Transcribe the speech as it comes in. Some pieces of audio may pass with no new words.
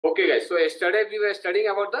Okay guys, so yesterday we were studying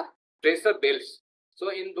about the pressure belts. So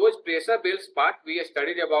in those pressure belts part, we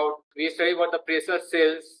studied about the pressure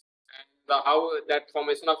cells and how that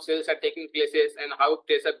formation of cells are taking places and how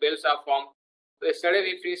pressure belts are formed. So yesterday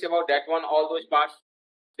we finished about that one, all those parts.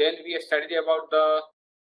 Then we studied about the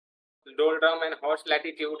doldrum and horse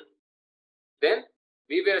latitude. Then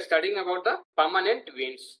we were studying about the permanent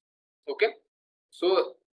winds. Okay,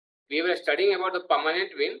 so we were studying about the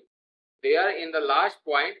permanent wind. There in the last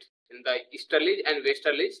point in the easterlies and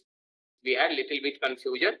westerlies, we had little bit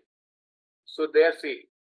confusion. So there, see,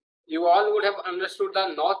 you all would have understood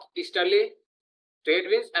the northeasterly trade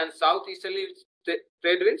winds and southeasterly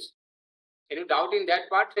trade winds. Any doubt in that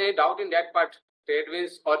part? Any doubt in that part? Trade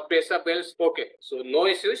winds or pressure belts? Okay, so no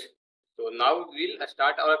issues. So now we'll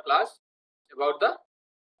start our class about the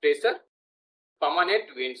pressure permanent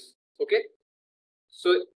winds. Okay,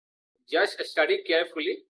 so just study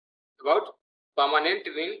carefully about permanent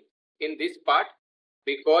wind in this part,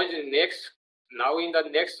 because now in the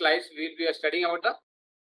next slides we will be studying about the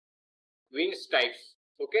winds types.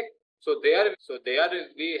 Okay, so there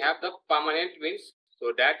we have the permanent winds,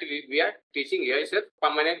 so that we are teaching here is a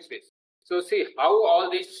permanent winds. So see how all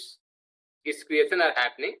this creation are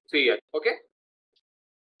happening. See here. Okay,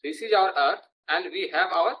 this is our earth and we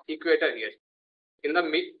have our equator here in the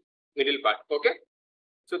middle part. Okay,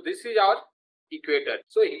 so this is our equator.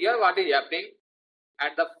 So here what is happening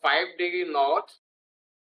at the 5° north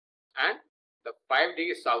and the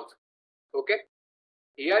 5° south. Okay,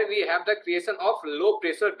 here we have the creation of low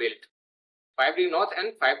pressure belt, 5° north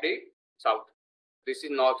and 5° south. This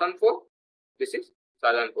is northern pole, this is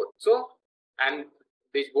southern pole. So and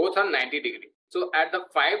these both are 90°. So at the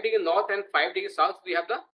 5° north and 5° south we have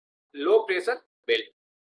the low pressure belt.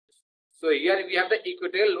 So here we have the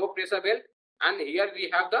equatorial low pressure belt and here we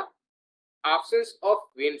have the absence of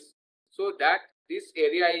winds, so that this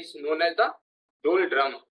area is known as the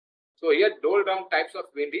doldrum. So here doldrum types of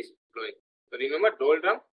wind is blowing. So remember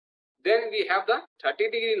doldrum. Then we have the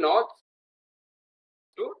 30° north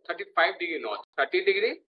to 35° north,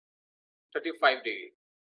 30°, 35°.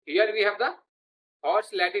 Here we have the horse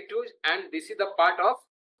latitude and this is the part of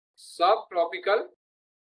subtropical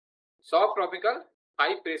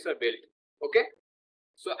high pressure belt. Okay,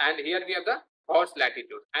 so and here we have the horse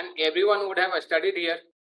latitude, and everyone would have studied here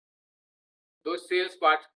those cells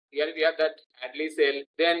part. Here we have that Hadley cell.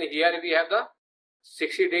 Then here we have the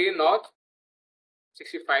 60° north,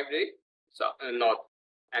 65° north,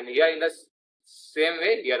 and here in the same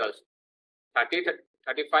way here also 30,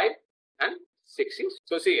 35 and 60.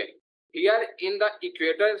 So see here in the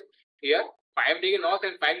equator, here 5° north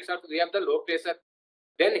and 5° south we have the low pressure.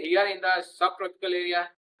 Then here in the subtropical area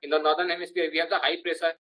in the northern hemisphere we have the high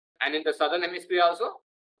pressure, and in the southern hemisphere also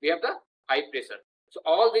we have the high pressure. So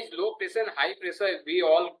all these low pressure and high pressure we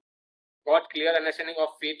all got clear understanding of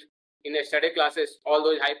it in the study classes, all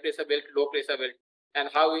those high pressure belt, low pressure belt, and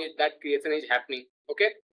how that creation is happening.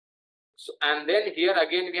 Okay, so and then here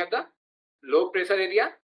again we have the low pressure area,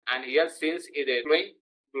 and here since it is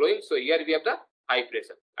blowing, so here we have the high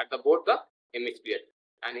pressure at the both the hemisphere,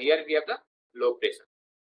 and here we have the low pressure.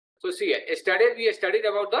 So see here, we studied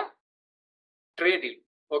about the trade wind.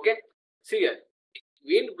 Okay, see here,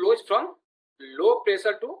 wind blows from low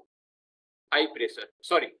pressure to high pressure.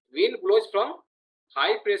 Sorry, wind blows from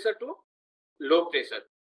high pressure to low pressure.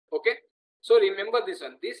 Okay, so remember this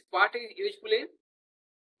one. This part is useful in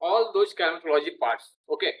all those climatology parts.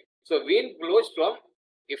 Okay, so wind blows from,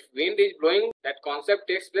 if wind is blowing, that concept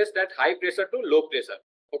takes place that high pressure to low pressure.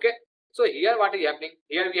 Okay, so here what is happening?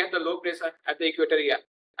 Here we have the low pressure at the equator area,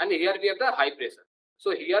 and here we have the high pressure.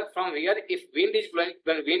 So here from here, if wind is blowing,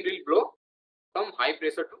 then wind will blow from high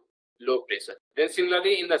pressure to low pressure. Then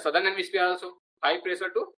similarly in the southern hemisphere also high pressure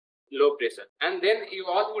to low pressure. And then you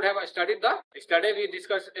all would have studied we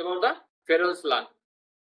discussed about the Farrell's law.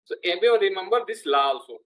 So everyone remember this law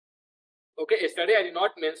also. Okay, yesterday I did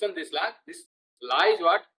not mention this law. This law is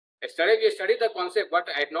what? Yesterday we studied the concept, but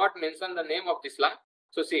I had not mentioned the name of this law.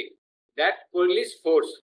 So see that Coriolis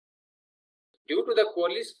force. Due to the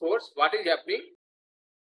Coriolis force, what is happening?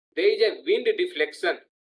 There is a wind deflection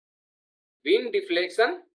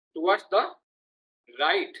towards the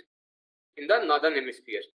right in the northern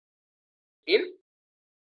hemisphere.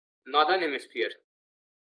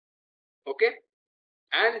 Okay,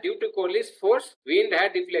 and due to Coriolis force, wind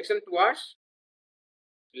had deflection towards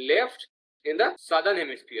left in the southern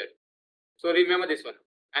hemisphere. So remember this one,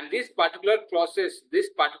 and this particular process, this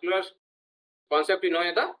particular concept is known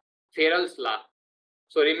as the Farrell's law.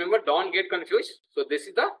 So remember, don't get confused. So this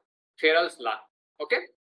is the Farrell's law. Okay,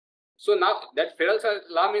 so now that Farrell's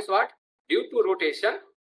law means what? Due to rotation,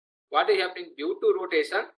 what is happening? Due to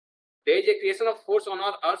rotation, there is a creation of force on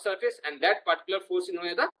our Earth surface, and that particular force is known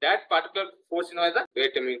as the that particular force is known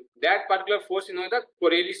as the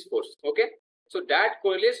Coriolis force. Okay, so that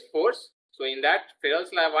Coriolis force. So in that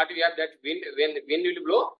Ferrell's law, what we have, that wind, when wind will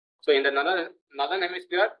blow, so in the northern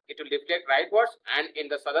hemisphere it will deflect rightwards, and in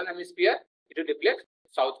the southern hemisphere it will deflect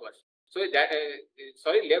southwards. So that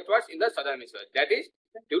leftwards in the southern hemisphere. That is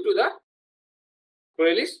due to the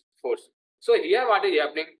Coriolis force. So here what is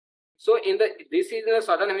happening? So in the this is the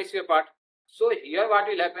southern hemisphere part. So here what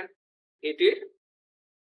will happen? It will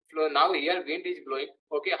flow. Now here wind is blowing.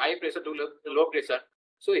 Okay, high pressure to low pressure.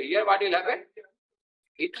 So here what will happen?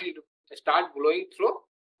 It will start blowing through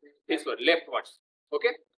this word leftwards. Okay.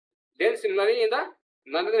 Then similarly in the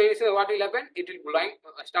northern hemisphere what will happen? It will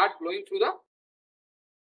start blowing through the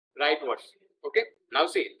rightwards. Okay. Now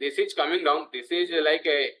see, this is coming down. This is like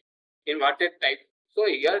a inverted type. So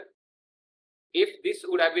here, if this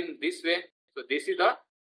would have been this way, so this is the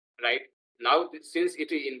right. Now since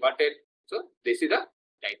it is inverted, so this is the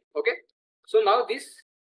right. Okay. So now this,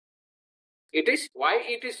 it is why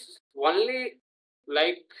it is only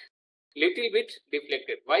like little bit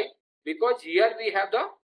deflected. Why? Because here we have the,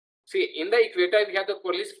 see, in the equator we have the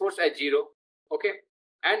Coriolis force as 0. Okay.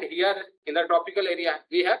 And here in the tropical area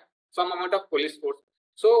we have some amount of Coriolis force.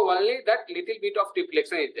 So only that little bit of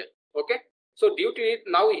deflection is there. Okay. So due to it,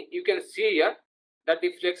 now you can see here that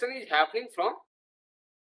deflection is happening from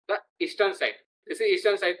the eastern side. This is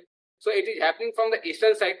eastern side. So it is happening from the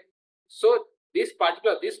eastern side. So these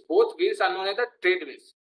both winds are known as the trade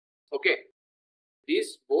winds. Okay.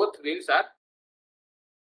 These both winds are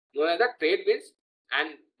known as the trade winds,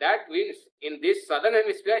 and that winds in this southern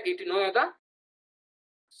hemisphere it is known as the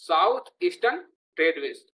southeastern trade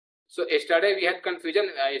winds. So yesterday we had confusion.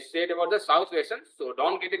 I said about the southwestern. So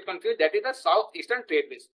don't get it confused. That is the southeastern trade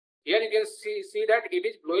winds. Here you can see that it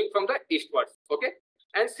is blowing from the eastwards. Okay.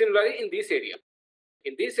 And similarly in this area.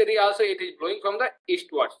 In this area also it is blowing from the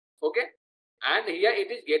eastwards. Okay. And here it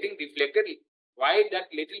is getting deflected. Why that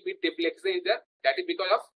little bit deflection is there? That is because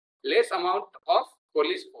of less amount of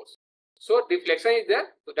Coriolis force. So deflection is there.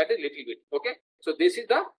 So that is little bit. Okay. So this is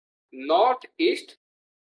the northeast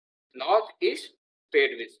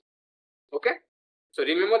trade winds. Okay. So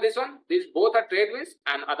remember this one. These both are trade winds,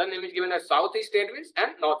 and other name is given as southeast trade winds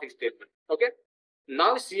and northeast trade winds. Okay.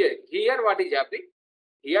 Now see here what is happening.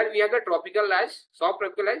 Here we have the tropical ice,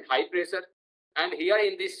 subtropical ice, high pressure, and here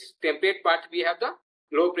in this temperate part we have the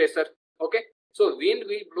low pressure. Okay. So wind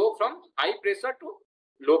will blow from high pressure to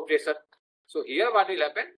low pressure. So here what will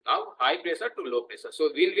happen? Now high pressure to low pressure.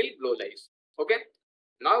 So wind will blow like this. Okay.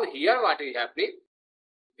 Now here what is happening?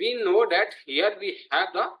 We know that here we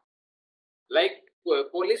have the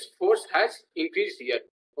Coriolis force has increased here.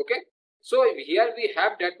 Okay. So here we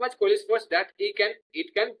have that much Coriolis force that it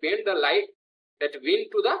can bend the light, that wind,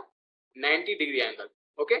 to the 90-degree angle.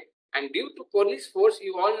 Okay. And due to Coriolis force,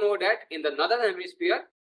 you all know that in the northern hemisphere,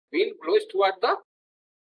 wind blows toward the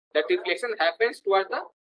deflection happens towards the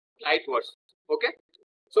rightwards. Okay.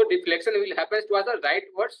 So deflection will happen towards the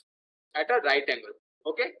rightwards at a right angle.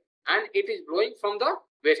 Okay. And it is blowing from the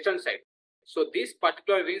western side. So these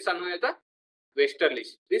particular winds are known as the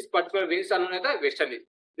westerlies. These particular winds are known as the westerlies.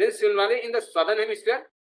 Then similarly in the southern hemisphere,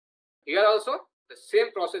 here also the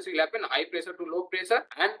same process will happen, high pressure to low pressure,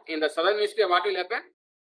 and in the southern hemisphere what will happen?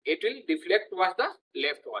 It will deflect towards the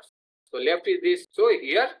leftwards. So left is this. So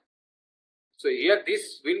here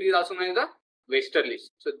this wind is also known as the westerlies.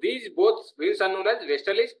 So these both winds are known as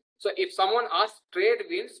westerlies. So if someone asks trade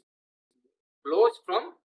winds blows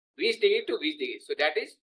from which degree to which degree, so that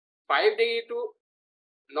is 5 degree to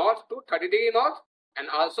north to 30 degree north, and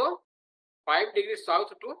also 5 degrees south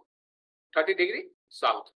to 30 degree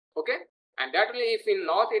south. Okay. And that way if in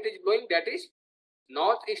north it is blowing, that is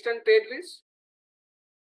northeastern trade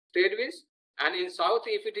winds, and in south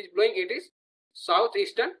if it is blowing, it is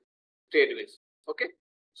southeastern trade winds. Okay.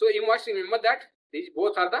 So you must remember that these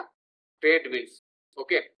both are the trade winds.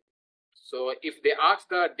 Okay. So if they ask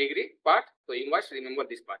the degree part, so you must remember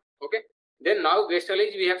this part. Okay. Then now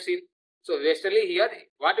westerlies we have seen. So westerly here,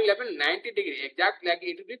 what will happen? 90 degree, exact, like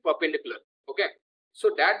it will be perpendicular. Okay.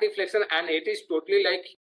 So that deflection, and it is totally like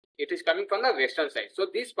it is coming from the western side. So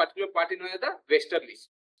this particular part is known as the westerlies.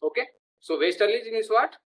 Okay. So westerlies means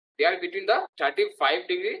what? They are between the 35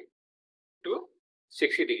 degree to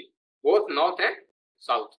 60 degree, both north and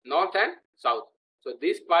south. So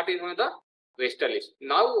this part is known as the westerlies.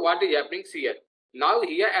 Now what is happening here? Now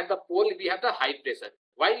here at the pole we have the high pressure.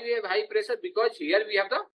 Why we have high pressure? Because here we have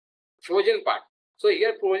the frozen part. So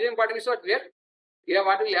here frozen part is what? Where? Here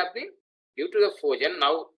what will happen? Due to the frozen,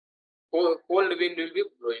 now cold wind will be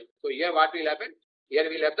blowing. So here what will happen? Here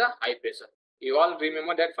we will have the high pressure. You all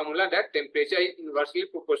remember that formula, that temperature is inversely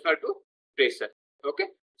proportional to pressure. Okay.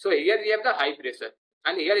 So here we have the high pressure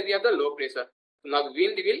and here we have the low pressure. Now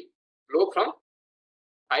wind will blow from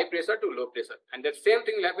high pressure to low pressure, and the same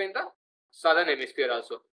thing will happen in the southern hemisphere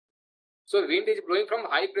also. So wind is blowing from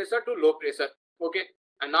high pressure to low pressure. Okay.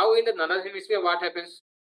 And now in the northern hemisphere, what happens?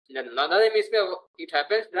 In the northern hemisphere, it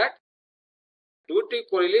happens that due to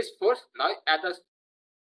Coriolis force, now at the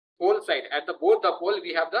pole side, at the both the pole,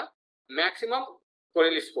 we have the maximum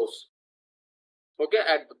Coriolis force. Okay,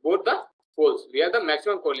 at both the poles, we have the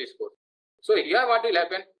maximum Coriolis force. So here what will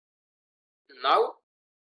happen? Now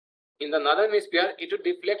in the northern hemisphere, it will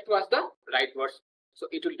deflect towards the rightwards. So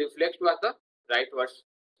it will deflect towards the rightwards.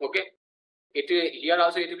 Okay. It here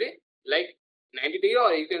also it will be like 90 degree,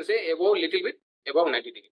 or you can say above, little bit above 90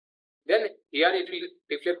 degree. Then here it will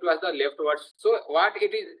deflect towards the leftwards. So what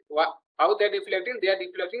it is, how they are deflecting? They are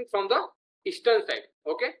deflecting from the eastern side.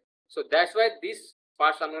 Okay. So that's why these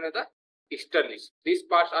parts are known as the easterlies. These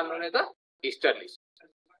parts are known as the easterlies.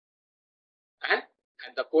 And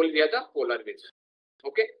at the pole we have the polar winds.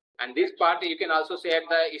 Okay. And this part you can also say at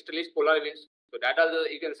the easterlies polar winds. So that also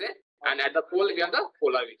you can say. And at the pole we have the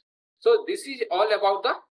polar winds. So this is all about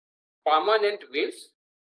the permanent winds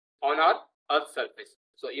on our Earth's surface.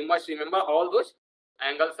 So you must remember all those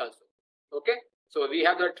angles also. Okay. So we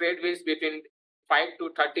have the trade winds between 5 to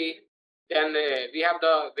 30. Then we have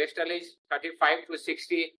the westerlies 35 to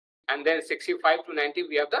 60. And then 65 to 90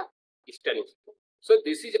 we have the easterlies. So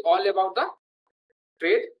this is all about the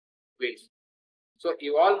trade winds. So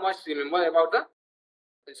you all must remember about the,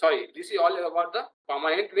 this is all about the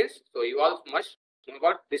permanent winds. So you all must know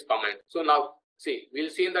about this permanent. So now see, we'll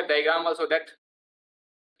see in the diagram also that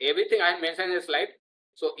everything I mentioned in the slide.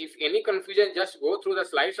 So if any confusion, just go through the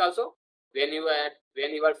slides also when you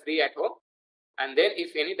are free at home, and then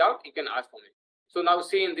if any doubt you can ask for me. So now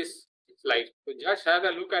see in this slide. So just have a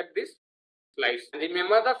look at this slides. And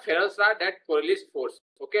remember the Ferrell's law, that Coriolis force.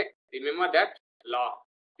 Okay, remember that law,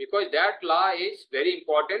 because that law is very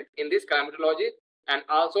important in this climatology. And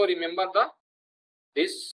also remember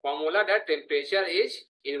this formula, that temperature is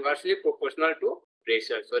inversely proportional to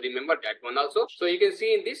pressure. So remember that one also. So you can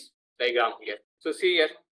see in this diagram here. So see here.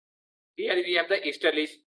 Here we have the easterlies,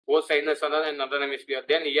 both sides, the southern and northern hemisphere.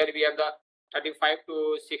 Then here we have the 35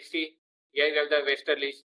 to 60. Here we have the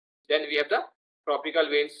westerlies. Then we have the tropical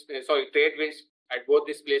winds, trade winds at both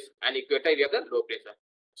this place, and equator we have the low pressure.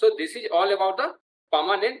 So this is all about the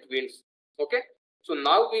permanent winds. Okay. So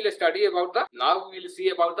now we will study about we will see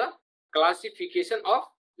about the classification of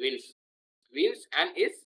winds and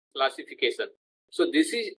its classification. So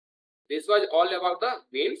this was all about the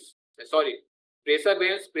winds, pressure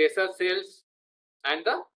belts, pressure cells, and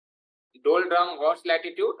the doldrum, horse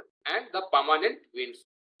latitude, and the permanent winds.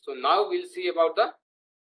 So now we'll see about the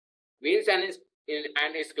winds and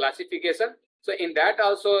its classification. So in that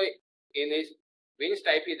also, in its winds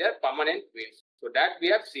type is there permanent winds. So that we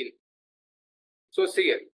have seen. So see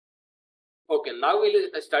here. Okay, now we'll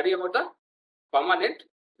study about the permanent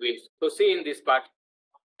winds. So see in this part,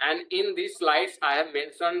 and in these slides I have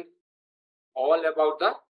mentioned all about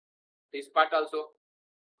this part also,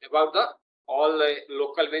 about all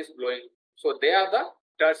local winds blowing. So they are the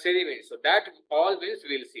tertiary winds. So that all winds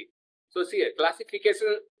we'll see. So see here,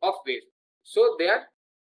 classification of winds. So they are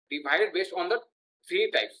divided based on the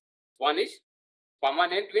three types. One is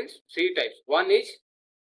permanent winds, three types. One is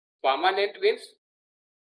permanent winds,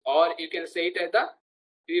 or you can say it as the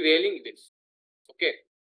prevailing winds. Okay.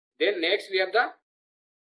 Then next we have the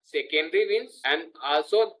secondary winds, and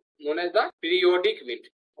also known as the periodic wind.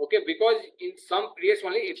 Okay, because in some periods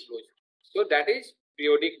only it blows. So that is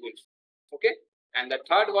periodic winds. Okay. And the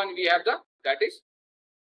third one we have that is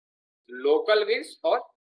local winds or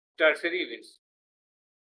tertiary winds.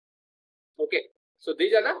 Okay. So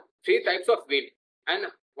these are the three types of wind. And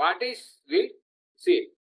what is wind? See,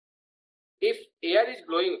 if air is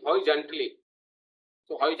blowing horizontally,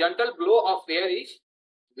 so horizontal blow of air is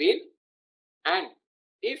wind, and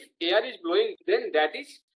if air is blowing, then that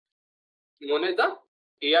is known as the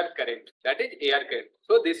air current. That is air current.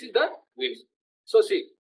 So this is the winds. So see,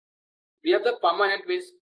 we have the permanent winds.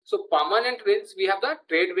 So permanent winds, we have the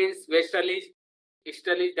trade winds, westerlies,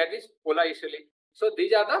 easterlies, that is polar easterly. So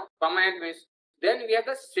these are the permanent winds. Then we have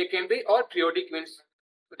the secondary or periodic winds.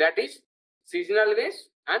 That is seasonal winds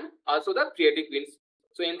and also the periodic winds.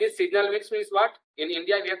 So in this seasonal winds means what? In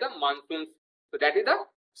India we have the monsoons. So that is the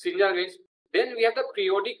seasonal winds. Then we have the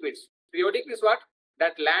periodic winds. Periodic means what?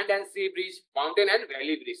 That land and sea breeze, mountain and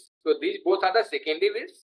valley breeze. So these both are the secondary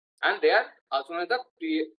winds, and they are also known as the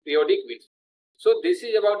periodic winds. So this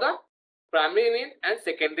is about the primary wind and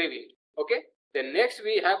secondary wind. Okay. Then next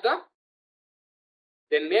we have the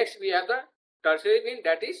Then next we have the tertiary wind,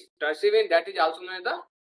 that is also known as the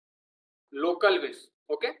local winds.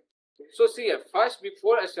 Okay. So see here, first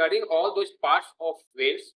before studying all those parts of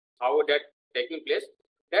winds, how that taking place,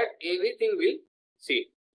 that everything will see.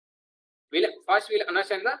 We'll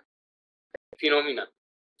understand the phenomena.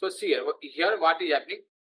 So see here what is happening.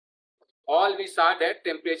 All we saw that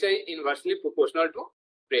temperature is inversely proportional to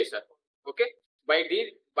pressure. Okay.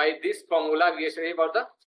 By this formula, we study about the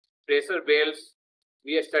pressure belts,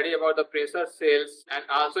 we study about the pressure cells, and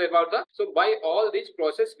also about the, so by all these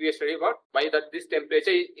process we study about by that this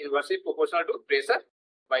temperature is inversely proportional to pressure.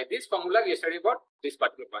 By this formula we study about this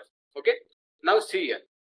particular part. Okay. Now see here,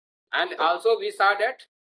 and also we saw that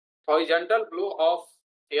horizontal flow of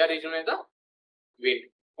air is known as the wind.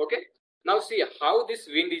 Okay. Now see how this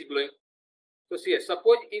wind is blowing. So see,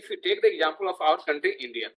 suppose if you take the example of our country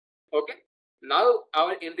India. Okay. Now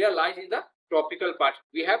our India lies in the tropical part.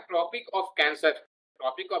 We have Tropic of Cancer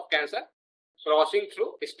crossing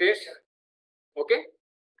through states. Okay,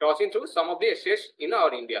 crossing through some of the states in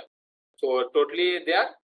our India. So totally there are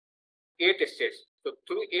 8 states. So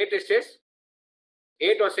through 8 states,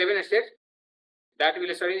 8 or 7 states that we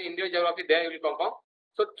will study in Indian geography, there will come.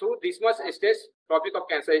 So through this much states, Tropic of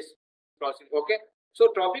Cancer is crossing. Okay.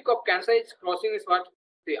 So Tropic of Cancer is crossing is what?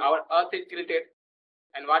 See, our Earth is tilted,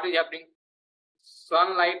 and what is happening?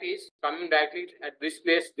 Sunlight is coming directly at this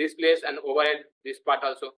place, and overhead this part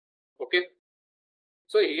also. Okay.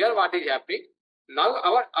 So here what is happening? Now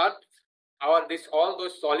our Earth, all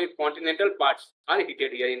those solid continental parts are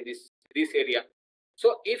heated here in this area.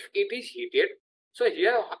 So if it is heated, so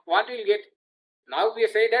here what we will get? Now we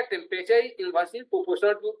say that temperature is inversely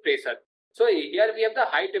proportional to pressure. So here we have the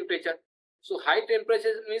high temperature. So high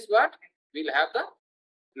temperature means what? We will have the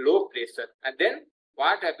low pressure, and then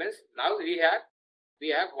what happens? Now we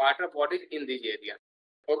have water bodies in this area.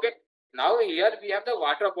 Okay. Now here we have the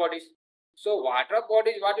water bodies. So water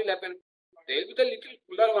bodies, what will happen? They will be a little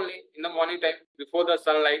cooler only in the morning time before the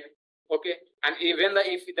sunlight. Okay. And even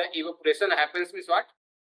if the evaporation happens means what?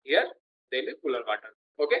 Here they will be cooler water.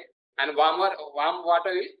 Okay. And warm water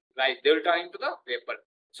will rise. They will turn into the vapor.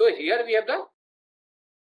 So here we have the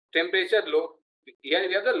temperature low. Here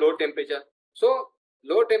we have the low temperature. So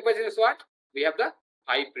low temperature is what? We have the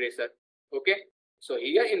high pressure. Okay. So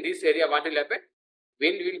here in this area, what will happen?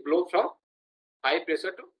 Wind will blow from high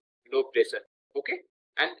pressure to low pressure. Okay.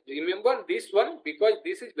 And remember this one, because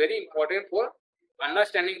this is very important for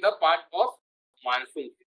understanding the part of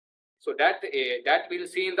monsoon. So that we'll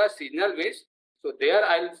see in the seasonal winds. So there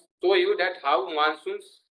I'll show you that how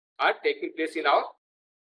monsoons are taking place in our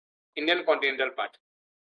Indian continental part.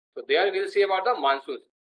 So there we'll see about the monsoons.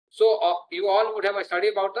 So you all would have a study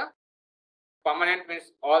about the permanent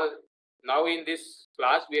winds. All now in this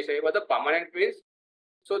class we are studying about the permanent winds.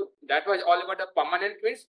 So that was all about the permanent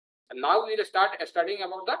winds. And now we will start studying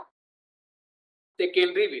about the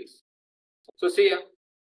secondary winds. So see,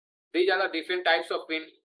 these are the different types of wind.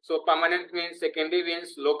 So permanent winds, secondary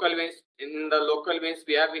winds, local winds. In the local winds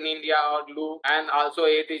we have in India or Lu, and also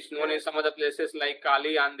it is known in some other places like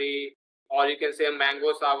Kali Andi, or you can say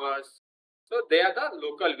mango showers. So they are the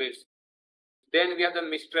local winds. Then we have the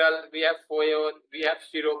Mistral, we have Foyon, we have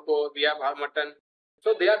Sirocco, we have Harmattan.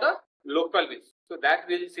 So they are the local winds. So that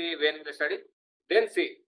we'll see when we study. Then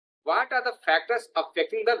see, what are the factors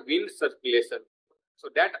affecting the wind circulation? So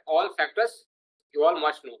that all factors you all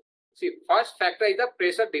must know. See, first factor is the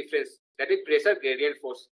pressure difference, that is pressure gradient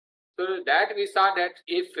force. So that we saw that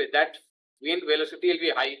if that wind velocity will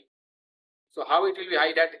be high, so how it will be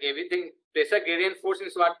high? That everything, pressure gradient force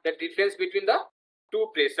is what? The difference between the two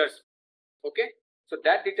pressures. Okay. So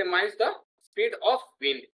that determines the speed of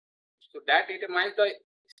wind. So that determines the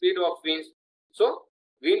speed of winds. So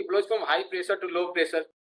wind blows from high pressure to low pressure.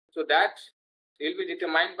 So that will be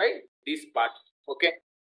determined by this part. Okay.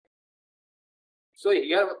 So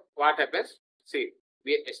here what happens? See,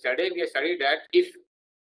 we study that if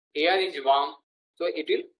air is warm, so it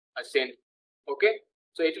will ascend. Okay.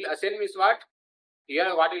 So it will ascend means what?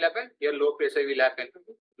 Here what will happen? Here low pressure will happen.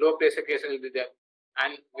 Low pressure case will be there.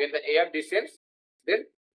 And when the air descends, then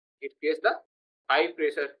it creates the high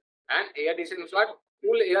pressure. And air descends means what?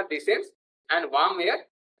 Cool air descends and warm air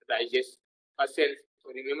rises, ascends.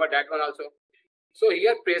 So remember that one also. So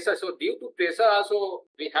here pressure. So due to pressure also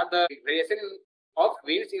we have the variation of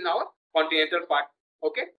winds in our continental part.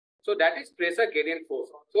 Okay. So that is pressure gradient force.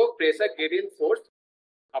 So pressure gradient force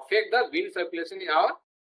affect the wind circulation in our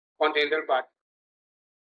continental part.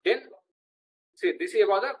 Then see, this is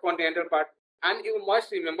about the continental part. And you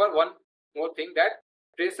must remember one more thing, that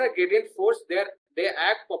pressure gradient force there, they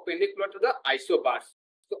act perpendicular to the isobars.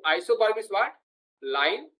 So isobar is what?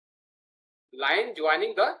 Line line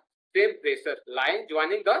joining the same pressure. Line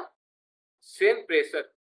joining the same pressure.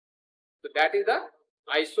 So that is the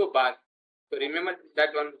iso bar. So remember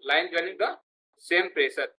that one, line joining the same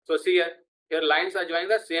pressure. So see here lines are joining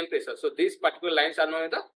the same pressure. So these particular lines are known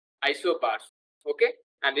as the iso bars. Okay.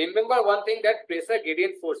 And remember one thing, that pressure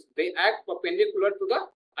gradient force, they act perpendicular to the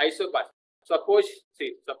iso bars. Suppose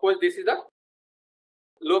this is the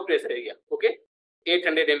low pressure area. Okay.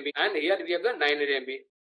 800 MB, and here we have the 900 MB.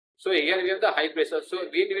 So here we have the high pressure. So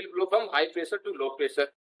wind will blow from high pressure to low pressure.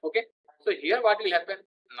 Okay. So here what will happen?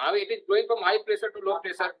 Now it is going from high pressure to low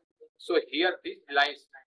pressure. So here these lines.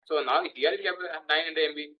 So now here we have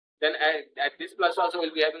 900 MB. Then at this plus also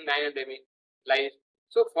will be having 900 MB lines.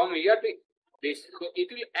 So from here to this, so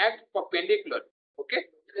it will act perpendicular. Okay.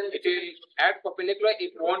 It will act perpendicular.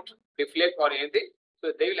 It won't deflect or anything.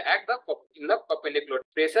 So they will act in the perpendicular.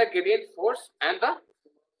 Pressure gradient force and the,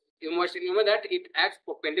 you must remember that it acts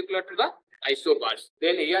perpendicular to the isobars.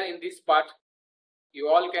 Then here in this part, you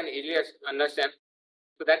all can easily understand.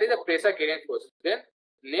 So that is the pressure gradient force. Then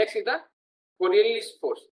next is the Coriolis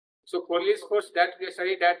force. So Coriolis force, that we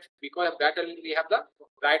studied that because of that we have the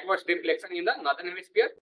rightward deflection in the northern hemisphere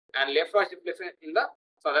and leftward deflection in the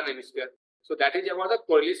southern hemisphere. So that is about the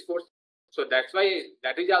Coriolis force. So that's why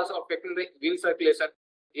that is also affecting the wind circulation.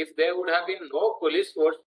 If there would have been no Coriolis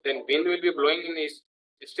force, then wind will be blowing in its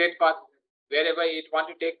straight path. Wherever it want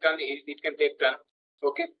to take turn, it can take turn.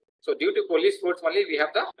 Okay. So due to Coriolis force only, we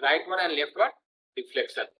have the rightward and leftward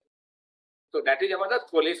deflection. So that is about the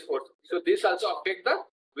Coriolis force. So this also affects the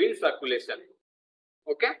wind circulation.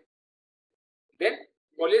 Okay. Then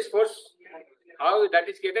Coriolis force, how that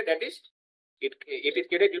is created? That is, it is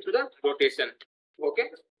created due to the rotation. Okay.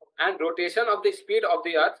 And rotation of the speed of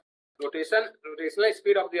the earth, rotational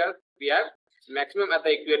speed of the earth, we have maximum at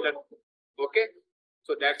the equator. Okay.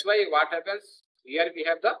 So that's why what happens here, we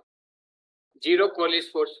have the zero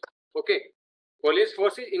Coriolis force. Okay. Coriolis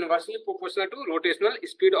force is inversely proportional to rotational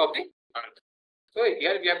speed of the earth. So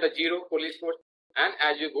here we have the zero Coriolis force, and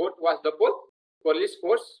as you go towards the pole, Coriolis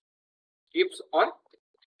force keeps on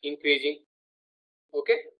increasing.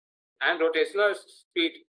 Okay. And rotational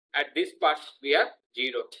speed at this part we have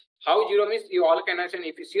zero. How zero means, you all can understand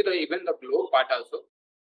if you see the even the globe part also.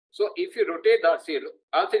 So if you rotate the earth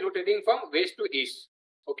is rotating from west to east.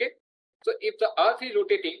 Okay. So if the earth is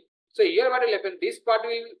rotating, so here what will happen? This part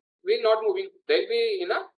will not moving. They will be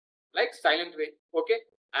in a like silent way. Okay.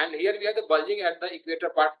 And here we have the bulging at the equator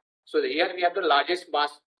part. So here we have the largest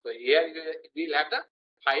mass. So here we will have the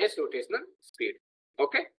highest rotational speed.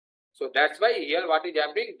 Okay. So that's why here what is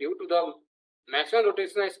happening, due to the maximum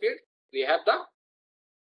rotational speed, we have the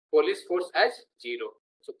Coriolis force as zero.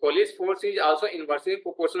 So Coriolis force is also inversely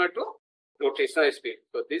proportional to rotational speed.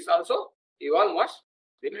 So this also you all must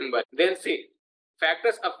remember. Then see,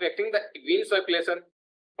 factors affecting the wind circulation.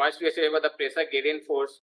 First we say about the pressure gradient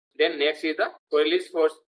force. Then next is the Coriolis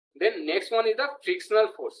force. Then next one is the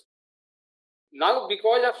frictional force. Now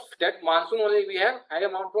because of that monsoon only, we have high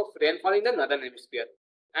amount of rainfall in the northern hemisphere.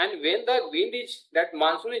 And when the wind is, that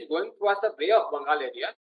monsoon is going towards the Bay of Bengal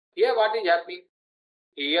area, here what is happening?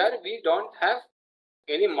 Here we don't have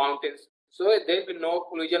any mountains. So there will be no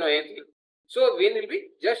collision or anything. So wind will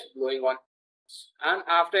be just blowing on. And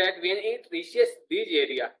after that, when it reaches this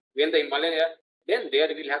area, when the Himalayan area, then there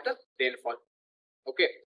will have the rainfall.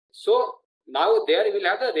 Okay. So now there will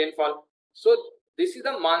have the rainfall. So this is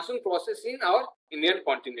the monsoon process in our Indian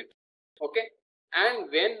continent. Okay. And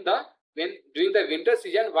when during the winter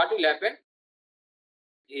season, what will happen?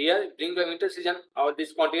 Here during the winter season, our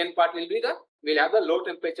this continent part will have the low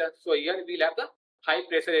temperature. So here we will have the high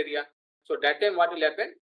pressure area. So that time what will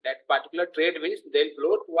happen? That particular trade winds, they will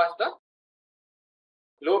blow towards the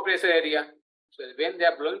low pressure area. So when they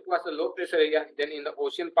are blowing towards the low pressure area, then in the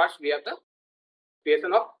ocean parts we have the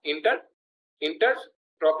creation of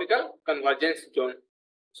intertropical convergence zone.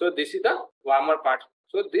 So this is the warmer part.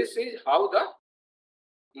 So this is how the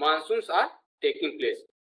monsoons are taking place.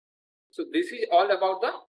 So this is all about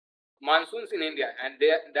the monsoons in India, and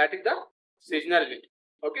that is the seasonal wind.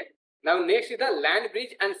 Okay. Now next is the land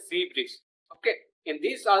bridge and sea bridge. Okay. In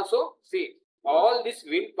this also, see, all these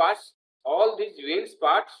wind parts, all these winds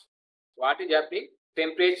parts, what is happening?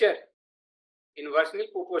 Temperature inversely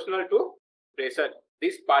proportional to pressure.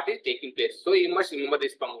 This part is taking place. So you must remember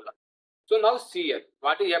this formula. So now see here,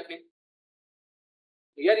 what is happening?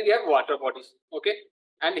 Here we have water bodies. Okay.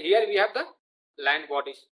 And here we have the land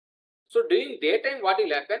bodies. So during daytime, what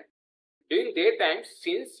will happen? During daytime,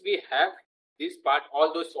 since we have this part,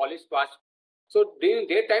 all those solid parts, so during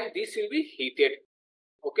daytime, this will be heated.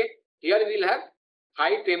 Okay. Here we will have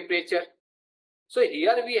high temperature. So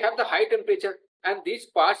here we have the high temperature. and this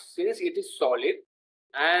part, since it is solid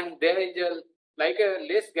and there is a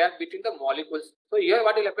less gap between the molecules, so here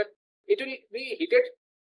what will happen? It will be heated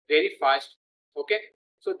very fast. Okay,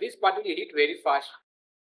 so this part will heat very fast,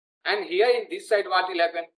 and here in this side what will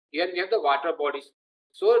happen? Here we have the water bodies.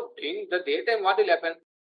 So in the daytime what will happen?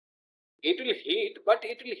 It will heat, but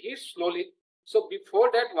it will heat slowly. So before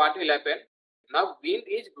that what will happen? Now wind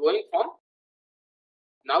is blowing from,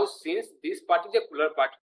 now since this part is a cooler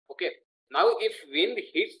part, okay, now if wind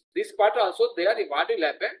hits this part also, there what will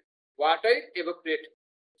happen? Water is evaporate.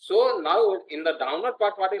 So now in the downward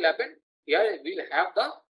part what will happen? Here we will have the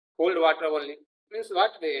cold water only. Means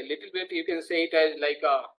what? A little bit you can say it as like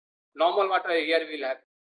a normal water here we will have.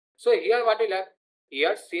 So here what will have?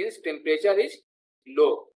 Here since temperature is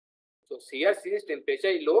low. So here since temperature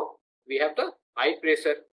is low, we have the high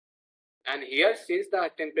pressure. And here since the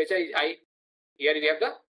temperature is high, here we have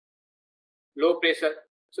the low pressure.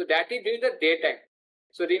 So that is during the daytime.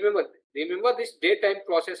 So remember this daytime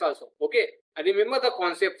process also. Okay, and remember the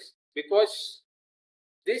concepts, because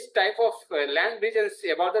this type of land bridge and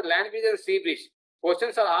about the land bridge and sea bridge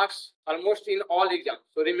questions are asked almost in all exams.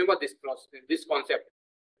 So remember this process, this concept.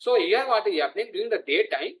 So here what is happening during the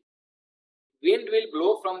daytime, wind will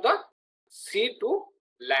blow from the sea to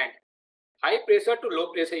land. High pressure to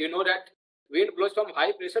low pressure. You know that wind blows from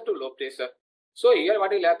high pressure to low pressure. So here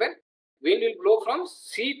what will happen? Wind will blow from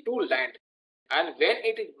sea to land. And when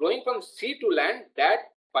it is blowing from sea to land, that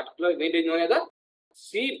particular wind is known as the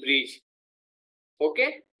sea breeze.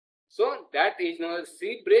 Okay. So that is known as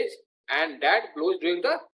sea breeze, and that blows during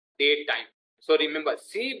the daytime. So remember,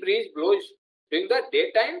 sea breeze blows during the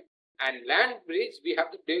daytime and land breeze we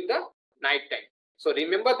have to during the night time. So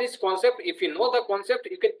remember this concept. If you know the concept,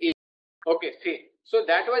 you can. Okay, see. So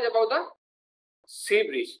that was about the sea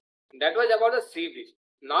breeze. That was about the sea breeze.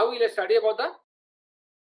 Now we will study about the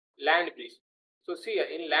land breeze. So see here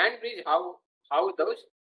in land breeze how those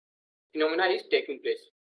phenomena is taking place.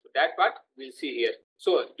 So that part we'll see here.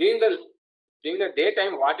 So during the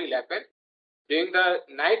daytime what will happen? During the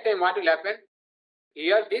night time what will happen?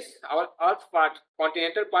 Here this our earth part,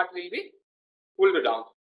 continental part will be cooled down,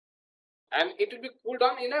 and it will be cooled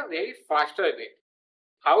down in a very faster way.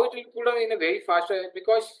 How it will cool down in a very faster way?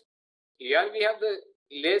 Because here we have the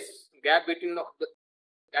less gap between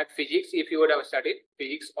that physics, if you would have studied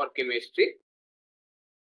physics or chemistry,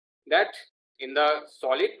 that in the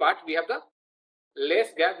solid part we have the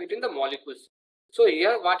less gap between the molecules. So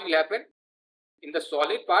here what will happen? In the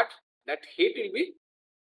solid part, that heat will be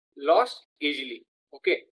lost easily.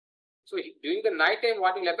 Okay. So during the night time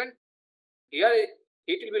what will happen? Here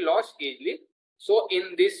heat will be lost easily. So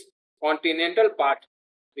in this continental part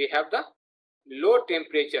we have the low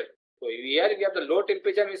temperature. So here we have the low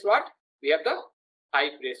temperature means what? We have the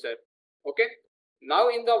high pressure. Okay. Now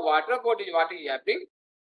in the water body what is happening?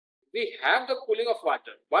 We have the cooling of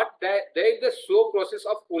water, but there is the slow process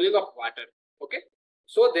of cooling of water. Okay.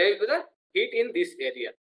 So there will be the heat in this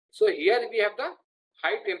area. So here we have the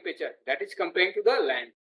high temperature that is comparing to the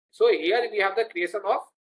land. So here we have the creation of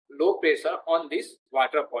low pressure on these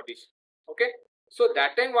water bodies. Okay. So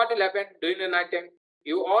that time what will happen during the night time?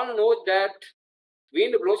 You all know that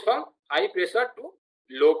wind blows from high pressure to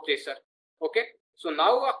low pressure. Okay. So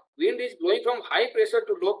now wind is blowing from high pressure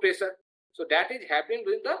to low pressure. So that is happening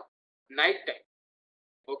during the night time.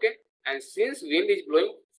 Okay. And since wind is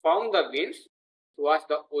blowing from the winds towards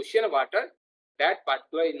the ocean water, that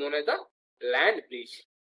particular is known as the land breeze.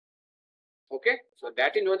 Okay. So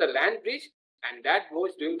that is known as the land breeze, and that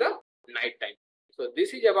blows during the night time. So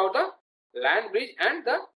this is about the land breeze and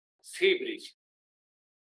the sea breeze.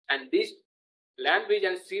 And this land breeze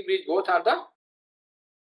and sea breeze both are the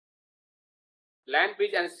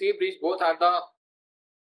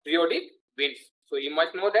periodic winds. So you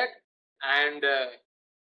must know that. And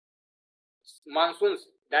monsoons,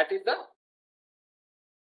 that is the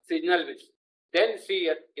seasonal winds. Then see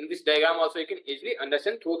here in this diagram also you can easily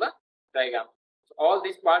understand through the diagram. So all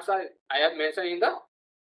these parts are I have mentioned in the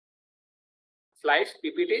slides,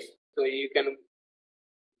 PPTs. So you can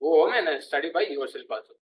go home and study by yourself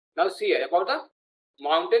also. Now see here about the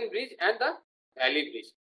mountain bridge and the valley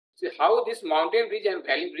bridge. See how this mountain bridge and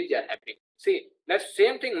valley bridge are happening. See that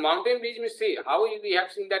same thing, mountain bridge means see how we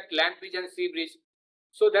have seen that land bridge and sea bridge.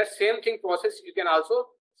 So that same thing process you can also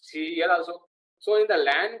see here also. So in the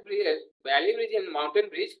land bridge, valley bridge and mountain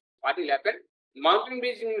bridge, what will happen? Mountain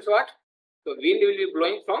bridge means what? So wind will be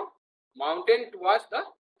blowing from mountain towards the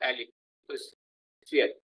valley. So here,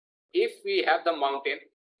 if we have the mountain,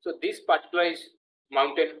 so this particular is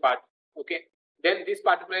mountain part. Okay. Then this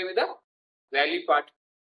particular is the valley part.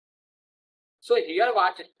 So here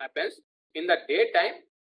what happens? In the daytime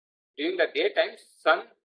during the daytime, sun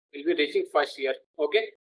will be reaching first here. Okay.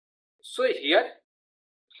 So here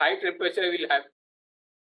high temperature will have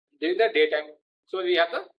during the daytime. So we have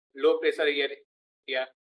the low pressure here.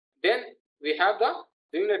 Then we have the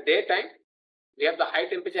during the daytime we have the high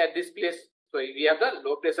temperature at this place. So we have the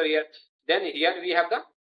low pressure here. Then here we have the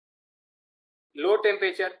low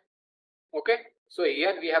temperature. Okay. So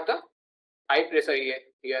here we have the high pressure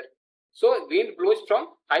here. So wind blows from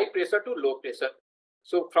high pressure to low pressure.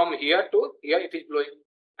 So from here to here it is blowing,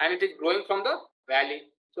 and it is blowing from the valley.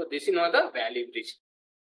 So this is known as the valley bridge.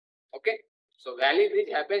 Okay. So valley bridge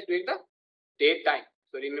happens during the daytime.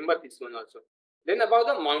 So remember this one also. Then about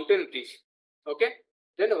the mountain bridge. Okay.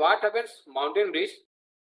 Then what happens? Mountain bridge.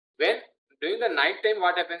 When during the night time,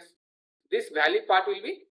 what happens? This valley part will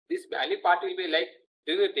be like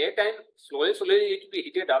during the daytime, slowly it will be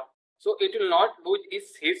heated up. So it will not lose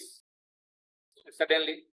its heat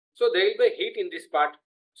suddenly. So there will be heat in this part.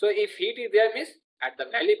 So if heat is there, means at the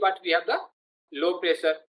valley part we have the low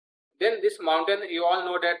pressure. Then this mountain, you all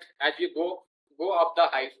know that as you go up the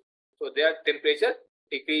height, so their temperature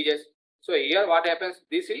decreases. So here what happens?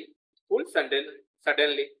 This will cool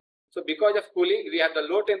suddenly. So because of cooling, we have the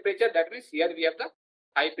low temperature. That means here we have the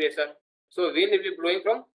high pressure. So wind will be blowing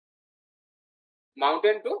from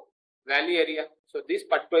mountain to valley area. So this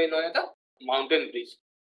particular is known as the mountain bridge.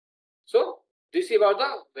 So this is about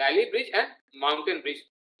the valley bridge and mountain bridge.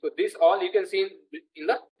 So this all you can see in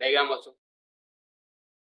the diagram also.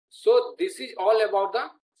 So this is all about the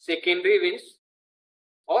secondary winds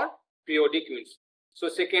or periodic winds. So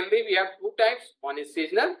secondary we have two types. One is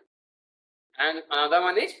seasonal and another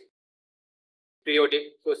one is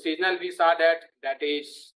periodic. So seasonal we saw that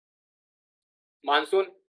is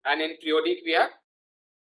monsoon, and in periodic we have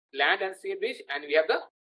land and sea bridge, and we have the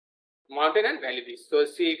mountain and valley bridge. So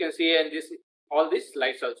see, you can see in this all these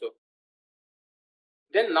slides also.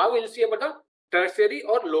 Then now we'll see about the tertiary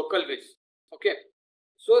or local winds. Okay.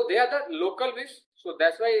 So they are the local winds. So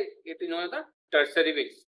that's why it is known as the tertiary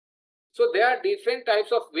winds. So there are different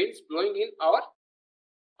types of winds blowing in our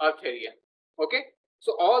earth area. Okay.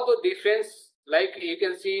 So all the difference, like you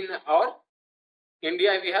can see in our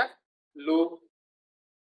India, we have loop.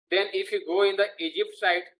 Then if you go in the Egypt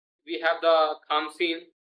side, we have the Khamsin.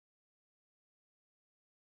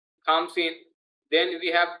 Then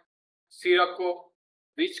we have Sirocco,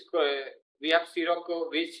 which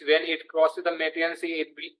when it crosses the Mediterranean Sea,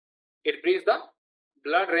 it brings the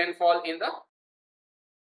blood rainfall in the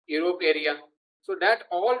Europe area. So that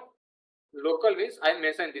all local winds I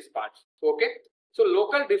mentioned this part. Okay. So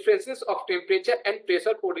local differences of temperature and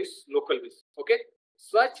pressure produce local winds. Okay.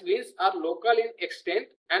 Such winds are local in extent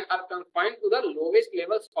and are confined to the lowest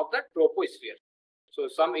levels of the troposphere. So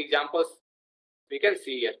some examples we can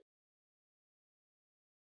see here.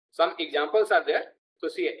 Some examples are there. So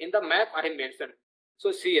see here, in the map I have mentioned.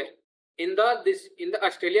 So see here, in the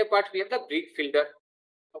Australia part we have the Big Fielder.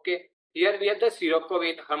 Okay. Here we have the Sirocco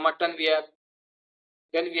wind, Harmattan we have.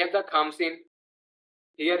 Then we have the Khamsin.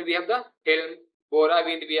 Here we have the Helm, Bora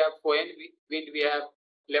wind we have, Fohn wind we have,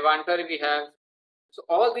 Levanter we have. So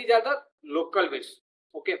all these are the local winds.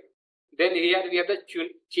 Okay. Then here we have the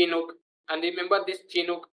Chinook, and remember this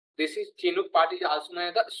Chinook. This is Chinook part is also known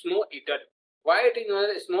as the snow eater. Why it is known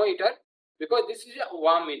as snow eater? Because this is a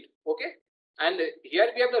warm wind. Okay. And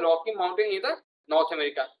here we have the Rocky Mountain in the North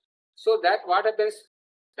America. So that what happens?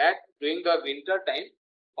 That during the winter time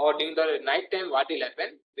or during the night time, what will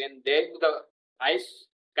happen when there is the ice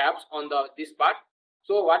caps on this part?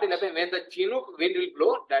 So what will happen when the Chinook wind will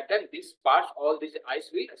blow? That time this parts, all this ice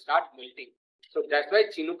will start melting. So that's why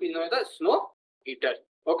Chinook is known as the snow eater.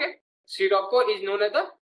 Okay. Sirocco is known as the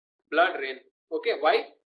blood rain. Okay. Why?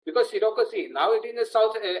 Because Sirocco, see, now it is in the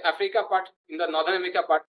South Africa part, in the Northern America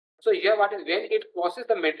part. So here what is, when it crosses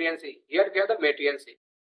the Mediterranean Sea, here we have the Mediterranean Sea.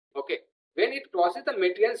 Okay. When it crosses the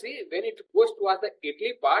Mediterranean Sea, when it goes towards the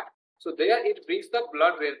Italy part, so there it brings the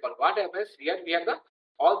blood rainfall. What happens? Here we have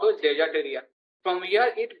all those desert area. From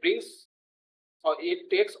here it brings, or it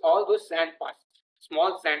takes all those sand parts,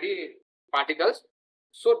 small sandy particles.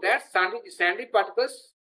 So that sandy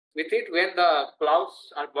particles, with it when the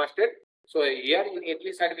clouds are bursted. So here in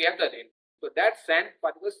Italy side we have the rain. So that sand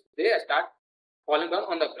particles, they start falling down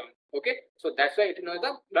on the ground. Okay. So that's why it is known as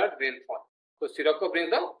the blood rainfall. So Sirocco brings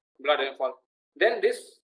the blood rainfall. Then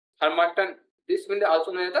this Harmattan, this wind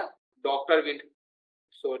also known as the doctor wind.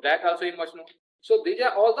 So that also you must know. So these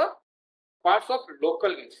are all the parts of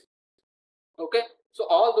local winds. Okay. So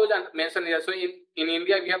all those are mentioned here. So in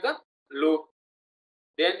India we have the Lu.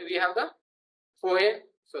 Then we have the Fohn.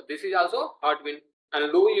 So this is also hot wind. And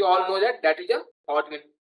Lu, you all know that is a hot wind.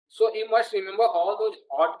 So you must remember all those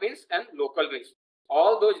hot winds and local winds.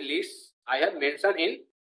 all those lists I have mentioned in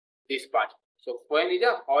this part. So Foyen is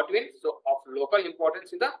a hot wind, so of local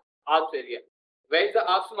importance in the Alps area. Where is the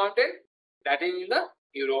Alps mountain? That is in the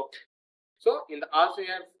Europe. So in the Alps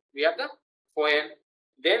we have the Foyen.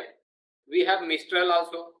 Then we have Mistral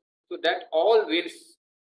also. So that all winds,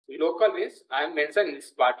 local winds, I have mentioned in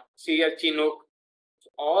this part. See here Chinook. So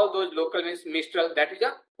all those local winds, Mistral, that is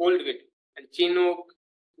a cold wind. And Chinook,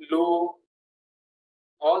 Lu,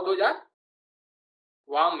 all those are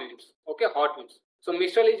warm winds. Okay, hot winds. So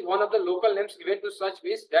Mistral is one of the local names given to such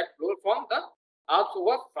winds that blow from the Alps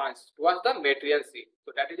over France towards the Mediterranean Sea.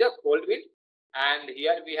 So that is a cold wind. And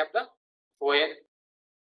here we have the Foyen.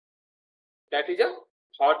 That is a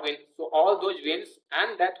hot wind. So all those winds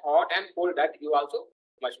and that hot and cold, that you also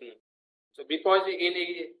must know. So because in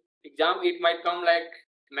a exam it might come like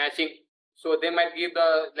matching. So they might give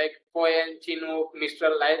the like Foyen, Chinook,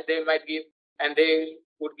 Mistral, like they might give, and they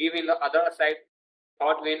would give in the other side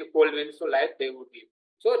hot wind, cold wind. So like they would give.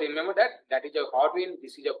 So remember that is a hot wind,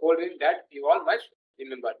 this is a cold wind, that you all must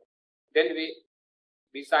remember. Then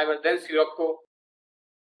we cyber, then Sirocco.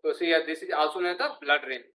 So see here, this is also known as the blood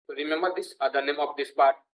rain. So remember this other name of this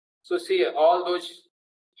part. So see all those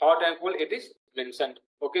hot and cold, it is mentioned.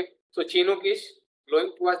 Okay. So Chinook is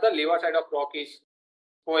blowing towards the leeward side of Rockies.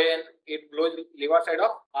 Foyen, it blows leeward side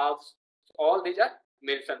of Alps. So all these are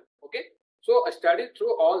mentioned. Okay. So study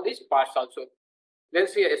through all these parts also. Then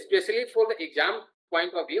see, especially for the exam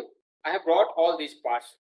point of view, I have brought all these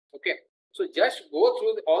parts. Okay. So just go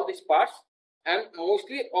through all these parts, and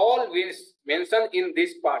mostly all winds mentioned in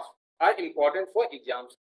these parts are important for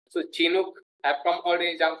exams. So Chinook have come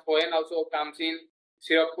already exam, Foyen also comes in,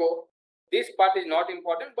 Sirocco. This part is not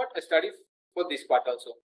important, but a study for this part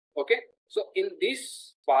also. Okay. So in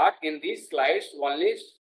this part, in these slides, only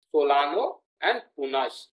Solano and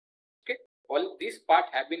Punas. Okay. All this part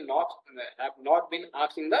have not been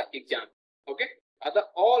asked in the exam. Okay. Other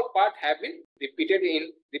all part have been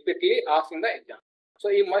repeatedly asked in the exam. So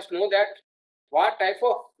you must know that what type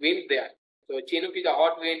of wind they are. So Chinook is a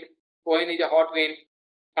hot wind, Foyen is a hot wind,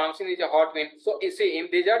 Kamsin is a hot wind. So you see in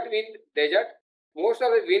desert, most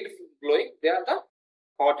of the wind blowing, they are the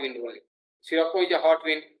hot wind only. Sirocco is a hot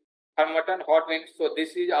wind, Harmattan hot wind. So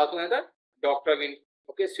this is also another doctor wind.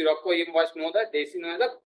 Okay, Sirocco you must know that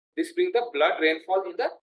this brings the blood rainfall in the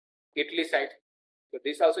Italy side. So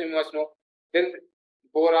this also you must know. Then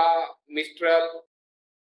Bora, Mistral,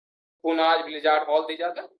 Punaj, Blizzard, all these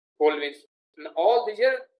are the cold winds. And all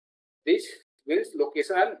these winds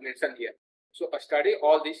location are mentioned here. So study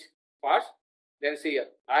all these parts. Then see here,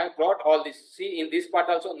 I have brought all this. See in this part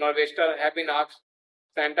also, Nor'wester have been asked,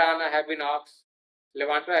 Santa Ana have been asked,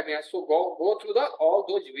 Levanter have been asked. So go through all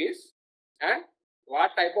those winds and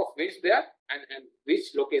what type of winds they are and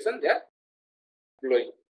which location they are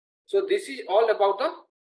blowing. So this is all about the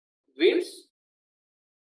winds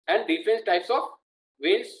and different types of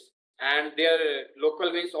winds and their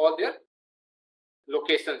local winds, all their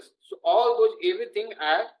locations. So all those, everything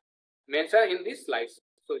I have mentioned in these slides.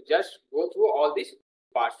 So just go through all these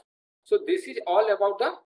parts. So this is all about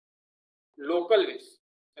the local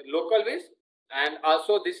winds, and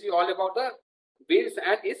also this is all about the winds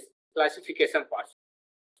and its classification parts.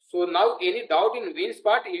 So now any doubt in winds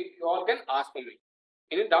part, you all can ask me.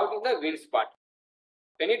 Any doubt in the winds part?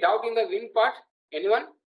 Any doubt in the wind part? Anyone?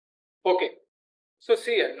 Okay. So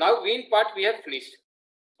see here, now wind part we have finished.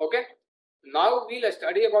 Okay. Now we'll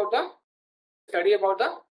study about the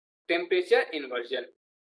temperature inversion.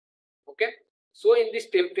 Okay. So in this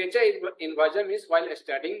temperature inversion means while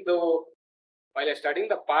studying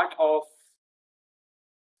the part of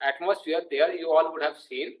atmosphere, there you all would have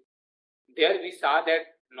seen. There we saw that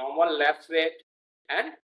normal lapse rate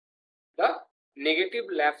and the negative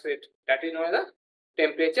lapse rate, that is known as the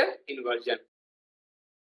temperature inversion.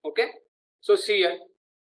 Okay. So see here,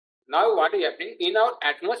 now what is happening in our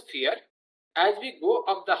atmosphere, as we go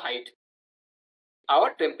up the height,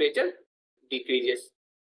 our temperature decreases.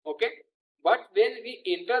 Okay. But when we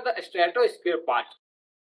enter the stratosphere part,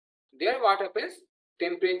 there what happens?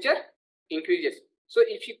 Temperature increases. So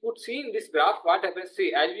if you could see in this graph, what happens?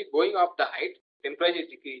 See, as we going up the height, temperature is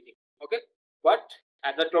decreasing. Okay. But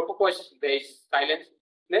at the tropopause there is silence.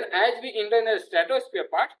 Then as we enter in the stratosphere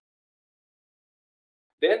part,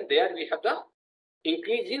 then there we have the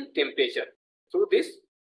increase in temperature. Through this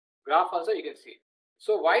graph also you can see.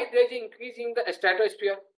 So why there is increase in the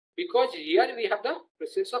stratosphere? Because here we have the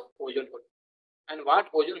presence of ozone hole. And what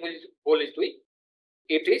ozone hole is doing?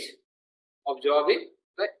 It is absorbing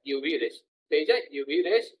the UV rays. There is a UV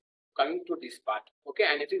rays coming to this part. Okay,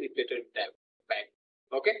 and it is reflected back.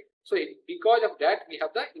 Okay, so because of that we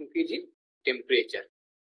have the increase in temperature.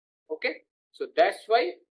 Okay, So that's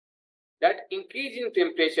why that increase in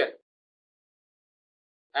temperature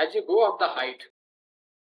as you go up the height.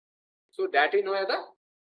 So that is known as the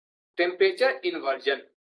temperature inversion.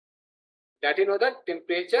 That is known as the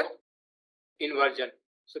temperature inversion.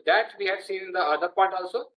 So that we have seen in the other part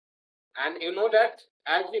also. And you know that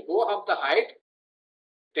as we go up the height,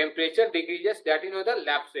 temperature decreases. That is known as the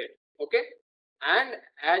lapse rate. Okay. And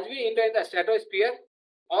as we enter in the stratosphere,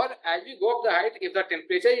 or as we go up the height, if the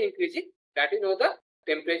temperature is increasing, that is known as the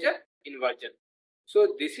temperature inversion.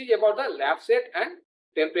 So this is about the lapse rate and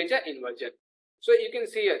temperature inversion. So you can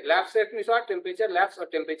see here, lapse rate means what? Temperature lapse or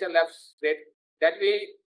temperature lapse rate. That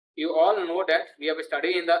you all know that we have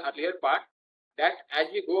studied in the earlier part, that as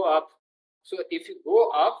we go up, so if you go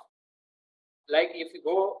up, like if you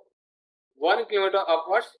go 1 kilometer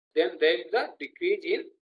upwards, then there is a decrease in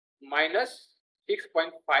minus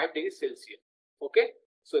 6.5 degrees Celsius. Okay,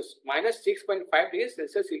 so minus 6.5 degrees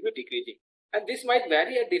Celsius will be decreasing, and this might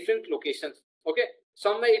vary at different locations. Okay,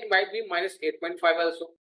 somewhere it might be minus 8.5 also,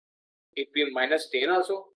 it will be minus 10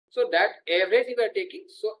 also. So that average we are taking.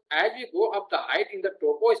 So as we go up the height in the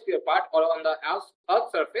troposphere part or on the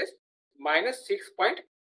Earth surface, minus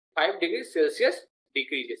 6.5 degrees Celsius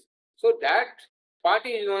decreases. So that part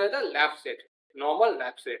is known as the lapse rate, normal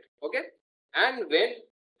lapse rate. Okay, and when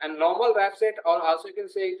a normal lapse rate, or also you can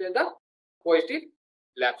say it as the positive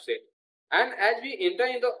lapse rate. And as we enter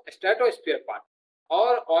in the stratosphere part,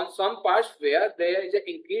 or on some parts where there is an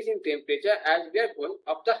increase in temperature as we are going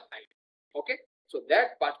up the height. Okay, so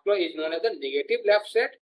that particular is known as the negative lapse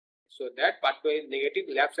rate. So that particular negative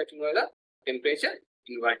lapse rate is known as the temperature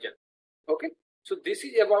inversion. Okay, so this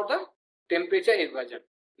is about the temperature inversion.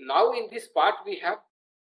 Now in this part there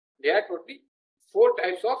are totally 4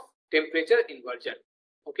 types of temperature inversion.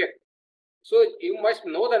 Okay, so you must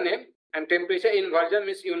know the name, and temperature inversion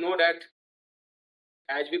means you know that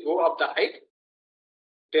as we go up the height,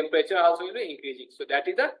 temperature also will be increasing. So that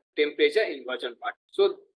is the temperature inversion part.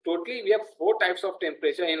 So totally we have 4 types of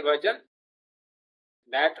temperature inversion,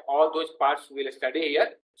 that all those parts we will study here.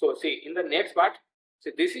 So see in the next part,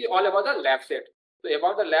 so this is all about the lapse rate. So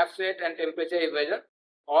about the lapse rate and temperature inversion,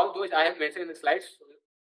 all those I have mentioned in the slides,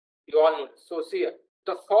 you all know. So see here,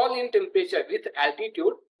 the fall in temperature with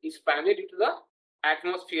altitude is primarily due to the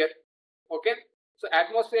atmosphere. Okay, so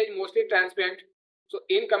atmosphere is mostly transparent, so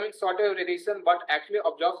incoming short wave radiation but actually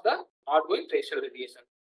absorbs the outgoing terrestrial radiation.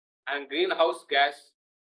 And greenhouse gas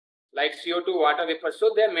like CO2, water vapor,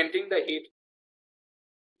 so they are maintaining the heat.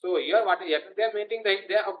 So here what they are maintaining the heat,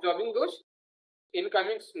 they are absorbing those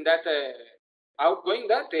incoming, that outgoing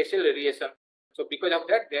the terrestrial radiation. So because of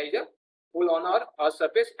that, there is a pull on our Earth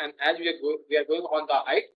surface, and as we are going on the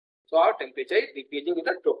height, so our temperature is decreasing in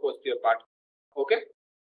the troposphere part. Okay,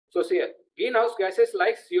 so see here, greenhouse gases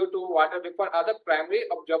like CO2, water vapor are the primary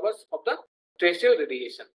absorbers of the terrestrial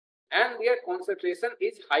radiation, and their concentration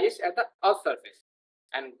is highest at the Earth surface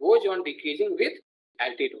and goes on decreasing with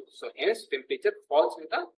altitude. So hence temperature falls with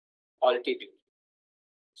the altitude.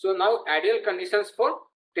 So now ideal conditions for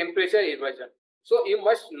temperature inversion. So you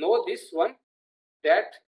must know this one,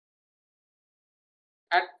 that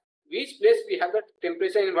at which place we have the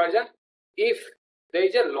temperature inversion. If there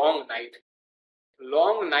is a long night,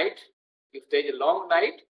 if there is a long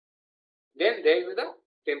night, then there will be the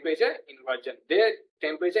temperature inversion. Their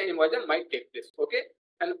temperature inversion might take place. Okay,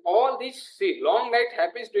 and all these, see, long night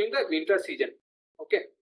happens during the winter season. Okay,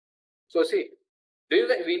 so see, during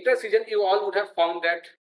the winter season you all would have found that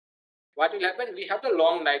what will happen, we have the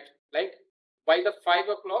long night, like by the 5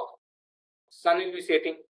 o'clock sun will be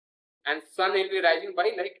setting and sun will be rising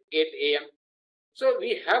by like 8 a.m. So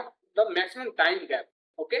we have the maximum time gap.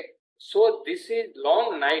 Okay, so this is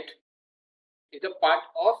long night is a part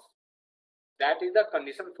of, that is the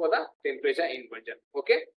condition for the temperature inversion.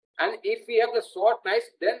 Okay, and if we have the short nights,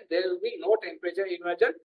 then there will be no temperature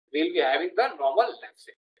inversion, we will be having the normal lapse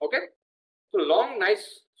rate. Okay, so long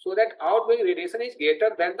nights, so that outgoing radiation is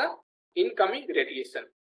greater than the incoming radiation.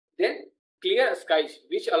 Then clear skies,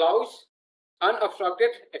 which allows unobstructed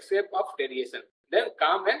escape of radiation. Then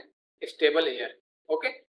calm and stable air.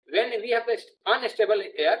 Okay, when we have the unstable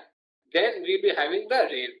air, then we will be having the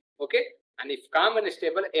rain. Okay, and if calm and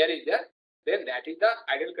stable air is there, then that is the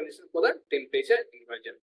ideal condition for the temperature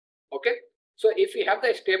inversion. Okay, so if we have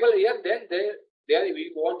the stable air, then there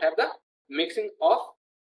we won't have the mixing of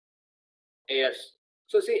airs.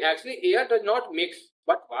 So see, actually air does not mix,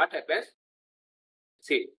 but what happens,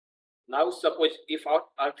 see, now suppose if our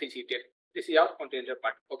earth is heated, this is our continental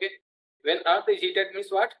part. Okay, when earth is heated means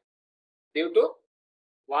what, due to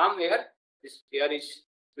warm air, this air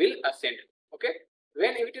will ascend. Okay,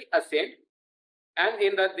 when it will ascend, and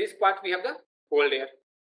in this part we have the cold air.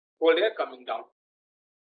 cold air coming down.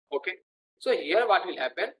 Okay. So here what will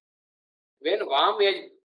happen when warm air is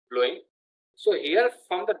blowing? So here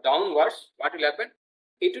from the downwards, what will happen?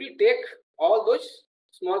 It will take all those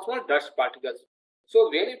small dust particles. So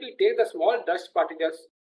when it will take the small dust particles,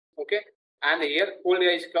 okay, and here cold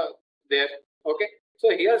air is there, okay. So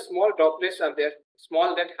here small droplets are there,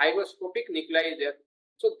 small that hygroscopic nuclei is there.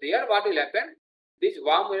 So there what will happen? These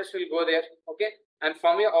warm airs will go there, okay, and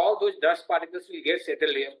from here all those dust particles will get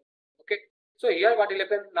settled here, okay. So here what will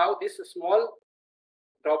happen? Now this small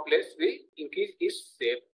droplets will increase its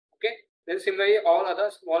shape, okay. Then similarly all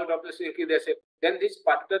other small droplets will increase their shape. Then this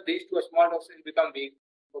particular, these two small droplets will become big,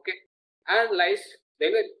 okay, and lice they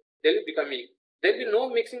will become big. There will be no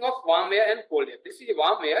mixing of warm air and cold air. This is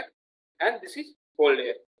warm air and this is cold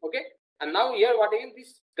air, okay. And now here what again,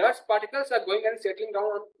 these dust particles are going and settling down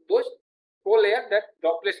on those cold air, that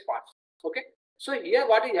droplets parts, okay. So here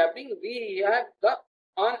what is happening? We have the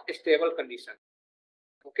unstable condition,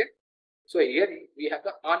 okay. So here we have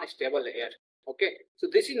the unstable air, okay. So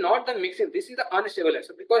this is not the mixing, this is the unstable air.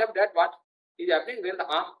 So because of that, what is happening? When the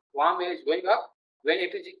warm air is going up, when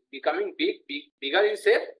it is becoming bigger in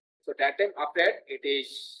shape, so that time after that it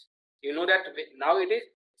is, you know that now it is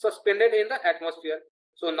suspended in the atmosphere.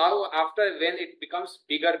 So now after when it becomes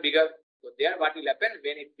bigger, so there what will happen?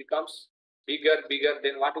 When it becomes bigger,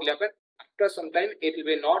 then what will happen? After some time it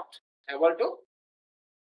will be not able to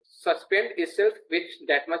suspend itself with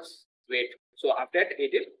that much weight. So after that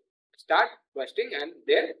it will start bursting, and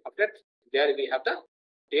then after that there we have the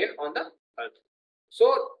rain on the earth. So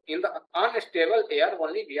in the unstable air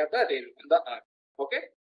only we have the rain on the earth, okay.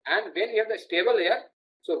 And when we have the stable air,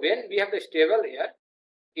 so when we have the stable air,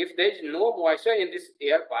 if there is no moisture in this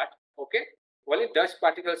air part, okay, only dust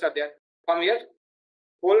particles are there. From here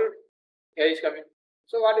cold air is coming.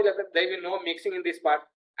 So what will happen? There will be no mixing in this part,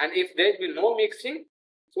 and if there will be no mixing,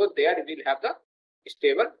 so there we will have the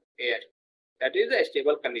stable air. That is the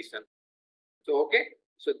stable condition. So okay,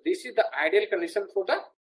 so this is the ideal condition for the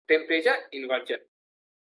temperature inversion.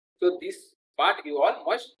 So this part you all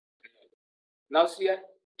must know. Now see here,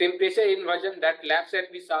 temperature inversion, that left side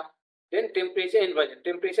we saw. Then temperature inversion.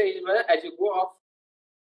 Temperature inversion, as you go up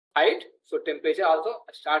height, so temperature also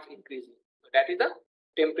starts increasing. So that is the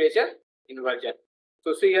temperature inversion.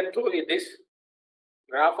 So see here through this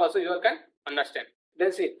graph also you all can understand.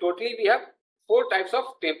 Then see, totally we have 4 types of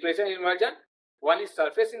temperature inversion. One is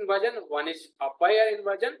surface inversion, one is upper air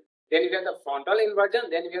inversion, then we have the frontal inversion,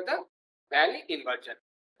 then we have the valley inversion.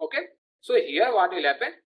 Okay. So here what will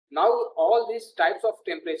happen? Now all these types of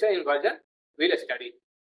temperature inversion we will study.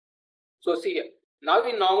 So see here, now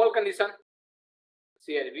in normal condition,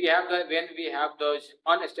 see here we have the, when we have those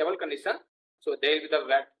unstable condition, so there will be the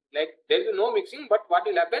wet, like there will be no mixing, but what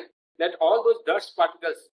will happen? That all those dust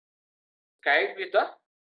particles carried with the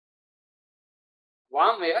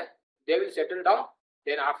warm air, they will settle down.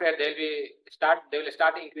 Then after that they will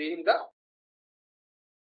start increasing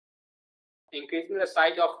the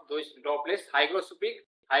size of those droplets,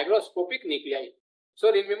 hygroscopic nuclei.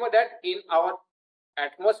 So remember that in our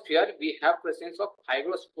atmosphere we have presence of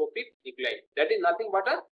hygroscopic nuclei. That is nothing but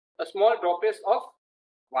a small droplets of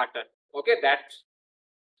water. Okay, that's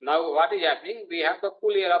now what is happening? We have the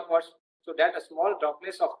cool air upwards. So that a small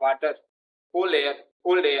droplets of water, cold air,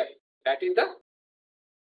 that is the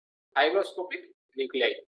hygroscopic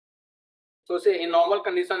nuclei. So say in normal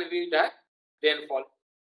condition we will have rainfall.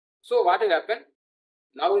 So what will happen?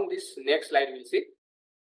 Now in this next slide we will see.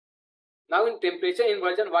 Now in temperature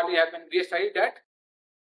inversion what will happen? We studied that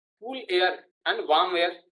cool air and warm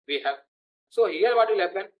air we have. So here what will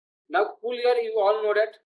happen? Now cool air you all know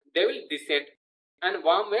that they will descend, and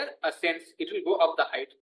warm air ascends, it will go up the height.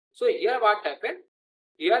 So here what happened?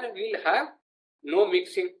 Here we will have no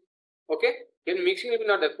mixing. Okay, here mixing will be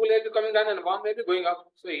not there. Cool air will be coming down and warm air will be going up.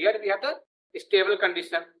 So here we have the stable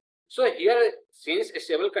condition. So here since a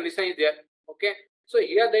stable condition is there, okay, so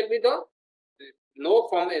here there will be the no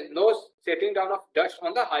setting down of dust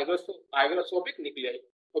on the hygroscopic nuclei.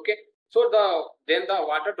 Okay, so then the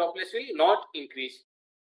water droplets will not increase.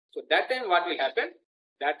 So that time what will happen?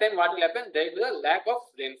 There will be a lack of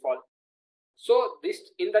rainfall. So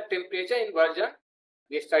this in the temperature inversion,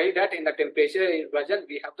 we studied that in the temperature inversion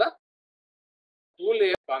we have the cool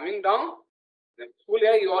air coming down. The cool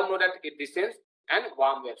air you all know that it descends, and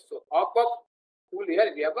warm air. So up of cool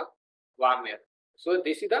air we have a warm air. So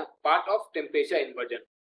this is the part of temperature inversion.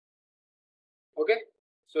 Okay.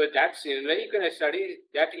 So that's similarly you can study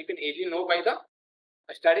that, you can easily know by the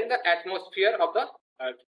studying the atmosphere of the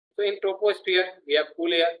earth. So in troposphere we have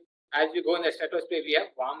cool air. As we go in the stratosphere we have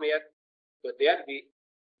warm air. So there we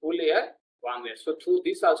cool air, warm air. So through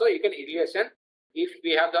this also you can easily understand if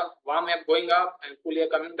we have the warm air going up and cool air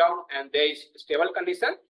coming down and there is stable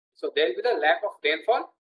condition, so there will be the lack of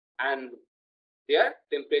rainfall and their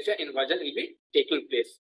temperature inversion will be taking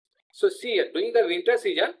place. So see here, during the winter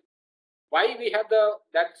season, why we have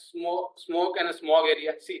that smoke and a smog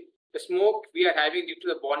area? See, the smoke we are having due to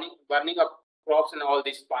the burning of crops and all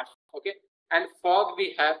these parts. Okay, and fog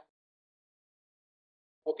we have.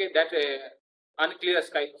 Okay, that unclear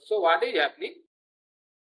sky. So what is happening?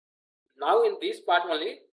 Now in this part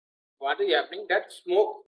only, what is happening? That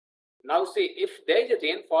smoke. Now see, if there is a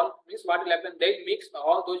rainfall, means what will happen? They will mix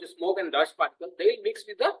all those smoke and dust particles. They will mix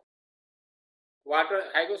with the water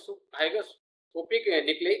hygroscopic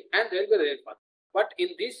nuclei, and there will be rainfall. But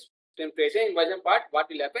in this temperature inversion part, what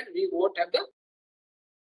will happen? We won't have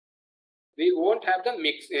the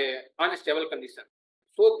mix unstable condition.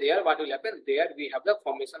 So there, what will happen? There we have the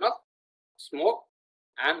formation of smoke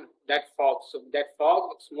and that fog. So that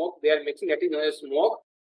fog, smoke, they are mixing. That is known as smoke.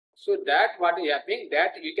 So that what is happening?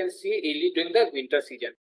 That you can see easily during the winter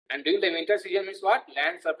season. And during the winter season means what?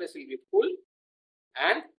 Land surface will be full,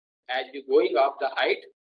 and as we going up the height,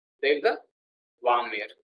 there is the warm air.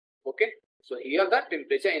 Okay. So here the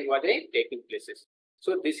temperature inversion is taking places.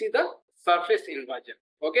 So this is the surface inversion.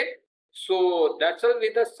 Okay. So that's all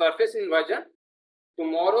with the surface inversion.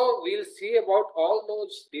 Tomorrow we'll see about all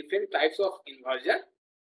those different types of inversion.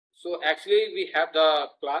 So actually we have the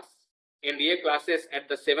class, NDA classes at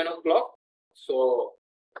the 7 o'clock. So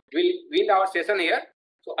we'll end our session here.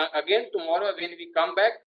 So again tomorrow when we come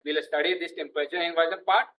back, we'll study this temperature inversion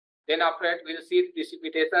part. Then after that we'll see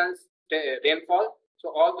precipitations, rainfall. So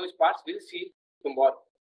all those parts we'll see tomorrow.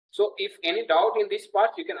 So if any doubt in this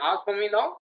part, you can ask for me now.